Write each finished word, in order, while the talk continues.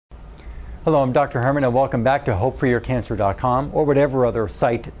Hello, I'm Dr. Herman, and welcome back to hopeforyourcancer.com or whatever other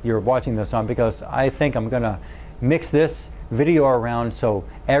site you're watching this on, because I think I'm going to mix this video around so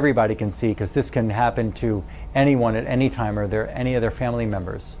everybody can see, because this can happen to anyone at any time or any of their family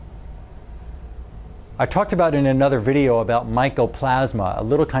members. I talked about in another video about Mycoplasma, a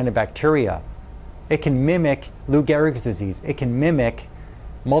little kind of bacteria. It can mimic Lou Gehrig's disease. It can mimic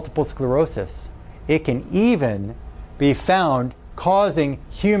multiple sclerosis. It can even be found causing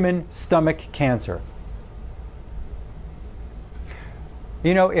human stomach cancer.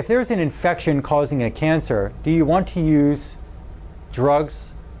 You know, if there's an infection causing a cancer, do you want to use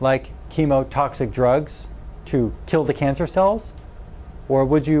drugs like chemotoxic drugs to kill the cancer cells? Or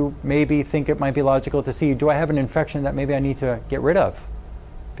would you maybe think it might be logical to see, do I have an infection that maybe I need to get rid of?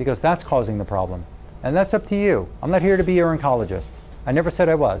 Because that's causing the problem. And that's up to you. I'm not here to be your oncologist. I never said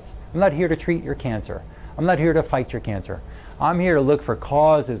I was. I'm not here to treat your cancer. I'm not here to fight your cancer. I'm here to look for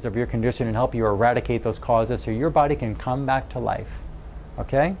causes of your condition and help you eradicate those causes so your body can come back to life.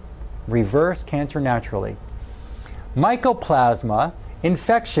 Okay? Reverse cancer naturally. Mycoplasma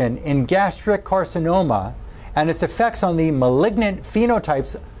infection in gastric carcinoma and its effects on the malignant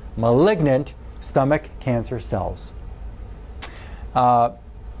phenotypes, malignant stomach cancer cells.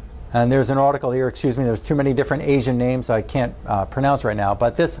 And there's an article here, excuse me, there's too many different Asian names I can't pronounce right now,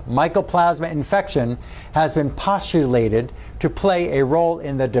 but this Mycoplasma infection has been postulated to play a role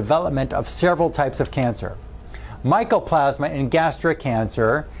in the development of several types of cancer. Mycoplasma in gastric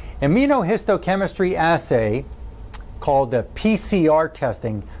cancer, immunohistochemistry assay called the PCR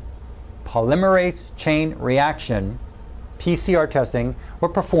testing, polymerase chain reaction, PCR testing, were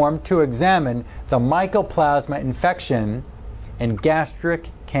performed to examine the Mycoplasma infection in gastric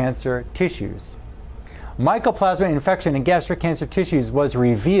cancer tissues. Mycoplasma infection in gastric cancer tissues was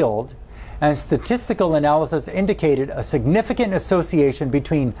revealed, and statistical analysis indicated a significant association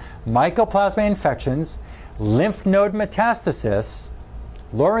between mycoplasma infections, lymph node metastasis,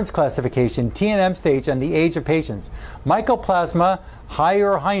 Lawrence classification, TNM stage, and the age of patients. Mycoplasma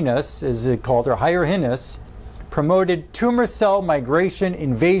hierhinus, is it called, or hierhinus, promoted tumor cell migration,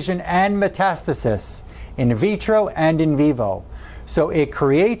 invasion, and metastasis in vitro and in vivo. So it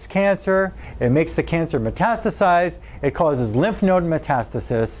creates cancer, it makes the cancer metastasize, it causes lymph node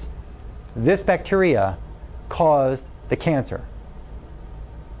metastasis. This bacteria caused the cancer.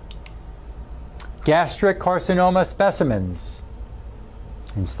 Gastric carcinoma specimens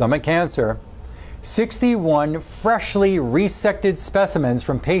in stomach cancer. 61 freshly resected specimens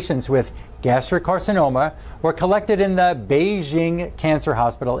from patients with gastric carcinoma were collected in the Beijing Cancer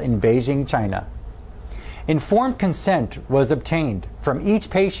Hospital in Beijing, China. Informed consent was obtained from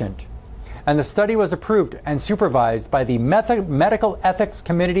each patient, and the study was approved and supervised by the Medical Ethics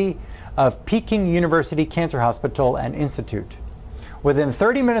Committee of Peking University Cancer Hospital and Institute. Within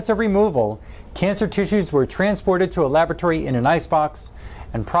 30 minutes of removal, cancer tissues were transported to a laboratory in an icebox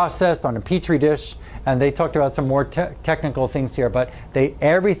and processed on a petri dish. And they talked about some more technical things here, but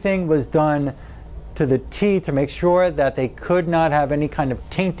everything was done to the T to make sure that they could not have any kind of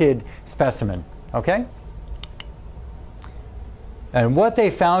tainted specimen. Okay? And what they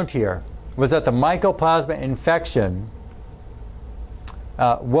found here was that the Mycoplasma infection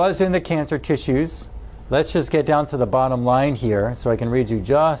was in the cancer tissues. Let's just get down to the bottom line here so I can read you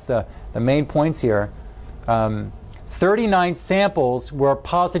just the main points here. 39 samples were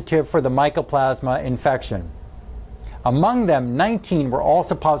positive for the Mycoplasma infection. Among them, 19 were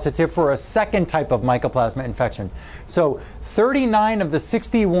also positive for a second type of Mycoplasma infection. So 39 of the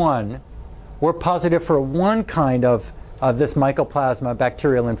 61 were positive for one kind of this Mycoplasma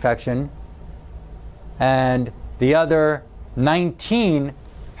bacterial infection, and the other 19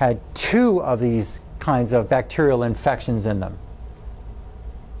 had two of these kinds of bacterial infections in them.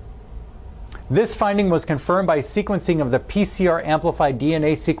 This finding was confirmed by sequencing of the PCR amplified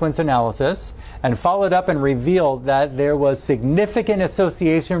DNA sequence analysis and followed up and revealed that there was significant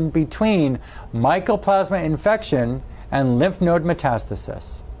association between Mycoplasma infection and lymph node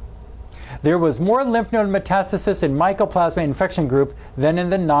metastasis. There was more lymph node metastasis in Mycoplasma infection group than in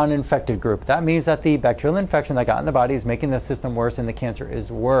the non-infected group. That means that the bacterial infection that got in the body is making the system worse and the cancer is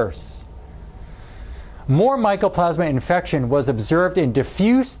worse. More Mycoplasma infection was observed in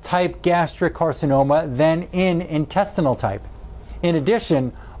diffuse type gastric carcinoma than in intestinal type. In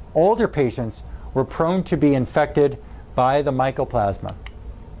addition, older patients were prone to be infected by the Mycoplasma.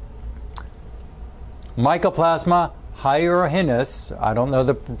 Mycoplasma hierhinus, I don't know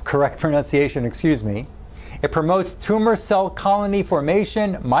the correct pronunciation, excuse me. It promotes tumor cell colony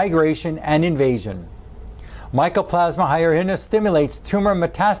formation, migration, and invasion. Mycoplasma hierhinus stimulates tumor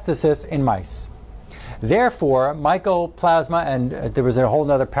metastasis in mice. Therefore, Mycoplasma, and there was a whole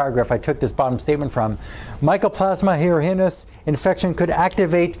other paragraph I took this bottom statement from, Mycoplasma aeruginosus infection could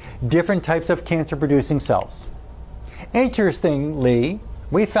activate different types of cancer-producing cells. Interestingly,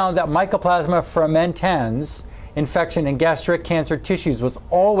 we found that Mycoplasma fermentans infection in gastric cancer tissues was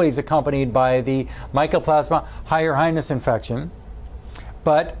always accompanied by the Mycoplasma aeruginosus infection,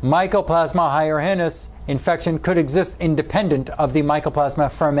 but Mycoplasma aeruginosus infection could exist independent of the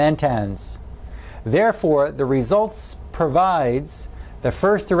Mycoplasma fermentans. Therefore, the results provides the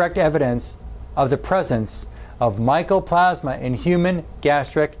first direct evidence of the presence of Mycoplasma in human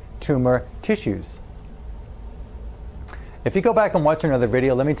gastric tumor tissues. If you go back and watch another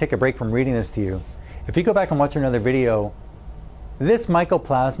video, let me take a break from reading this to you. If you go back and watch another video, this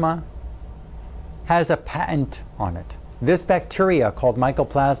Mycoplasma has a patent on it. This bacteria called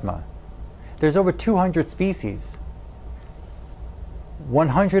Mycoplasma, there's over 200 species.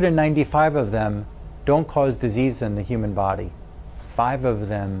 195 of them don't cause disease in the human body. 5 of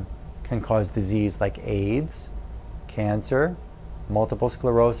them can cause disease like AIDS, cancer, multiple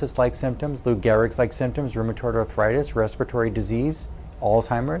sclerosis-like symptoms, Lou Gehrig's-like symptoms, rheumatoid arthritis, respiratory disease,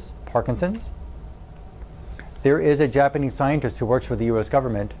 Alzheimer's, Parkinson's. There is a Japanese scientist who works for the US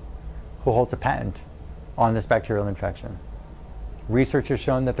government who holds a patent on this bacterial infection. Research has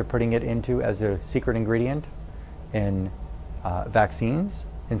shown that they're putting it into as a secret ingredient in vaccines,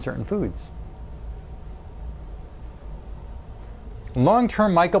 in certain foods.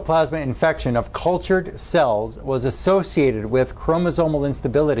 Long-term Mycoplasma infection of cultured cells was associated with chromosomal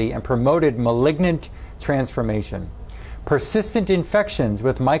instability and promoted malignant transformation. Persistent infections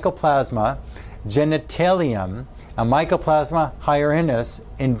with Mycoplasma genitalium and Mycoplasma aeruginosus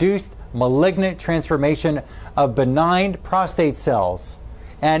induced malignant transformation of benign prostate cells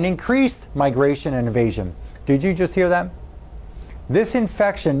and increased migration and invasion. Did you just hear that? This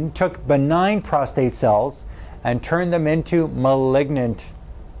infection took benign prostate cells and turned them into malignant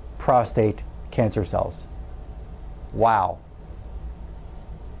prostate cancer cells. Wow.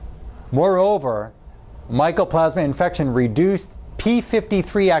 Moreover, Mycoplasma infection reduced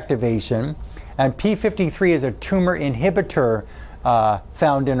p53 activation, and p53 is a tumor inhibitor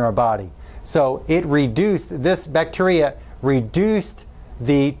found in our body. So it reduced, this bacteria reduced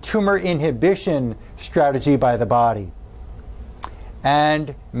the tumor inhibition strategy by the body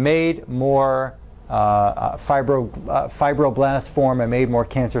and made more fibroblasts form and made more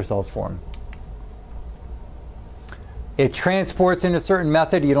cancer cells form. It transports in a certain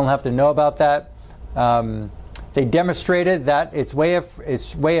method. You don't have to know about that. They demonstrated that its way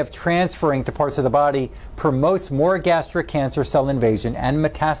of transferring to parts of the body promotes more gastric cancer cell invasion and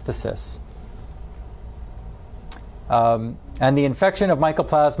metastasis. And the infection of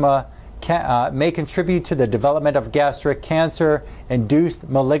Mycoplasma may contribute to the development of gastric cancer-induced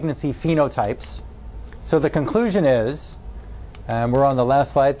malignancy phenotypes. So the conclusion is, and we're on the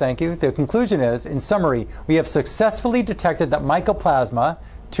last slide, thank you. The conclusion is, in summary, we have successfully detected that Mycoplasma,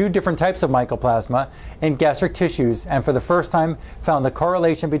 2 different types of Mycoplasma, in gastric tissues, and for the first time found the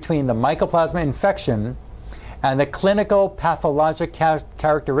correlation between the Mycoplasma infection and the clinical pathologic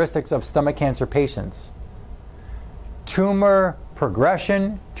characteristics of stomach cancer patients. Tumor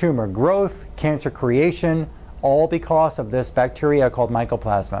progression, tumor growth, cancer creation, all because of this bacteria called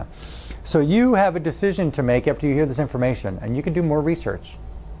Mycoplasma. So you have a decision to make after you hear this information, and you can do more research.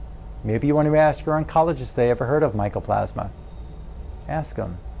 Maybe you want to ask your oncologist if they ever heard of Mycoplasma. Ask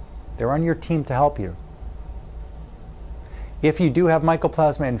them. They're on your team to help you. If you do have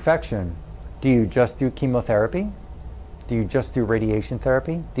Mycoplasma infection, do you just do chemotherapy? Do you just do radiation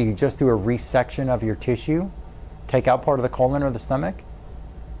therapy? Do you just do a resection of your tissue? Take out part of the colon or the stomach?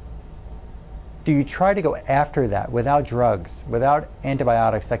 Do you try to go after that without drugs, without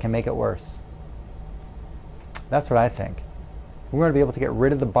antibiotics that can make it worse? That's what I think. We want to be able to get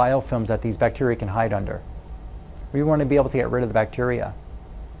rid of the biofilms that these bacteria can hide under. We want to be able to get rid of the bacteria.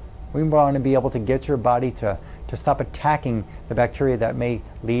 We want to be able to get your body to stop attacking the bacteria that may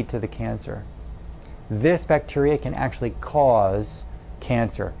lead to the cancer. This bacteria can actually cause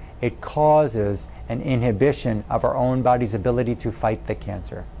cancer. It causes an inhibition of our own body's ability to fight the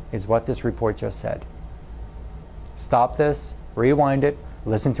cancer, is what this report just said. Stop this, rewind it,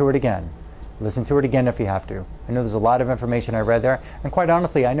 listen to it again. Listen to it again if you have to. I know there's a lot of information I read there, and quite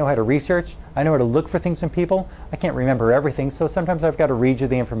honestly, I know how to research, I know how to look for things in people. I can't remember everything, so sometimes I've got to read you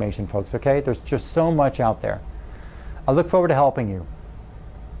the information, folks, okay? There's just so much out there. I look forward to helping you.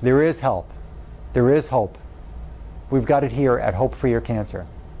 There is help. There is hope. We've got it here at Hope for Your Cancer.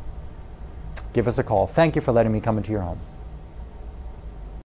 Give us a call. Thank you for letting me come into your home.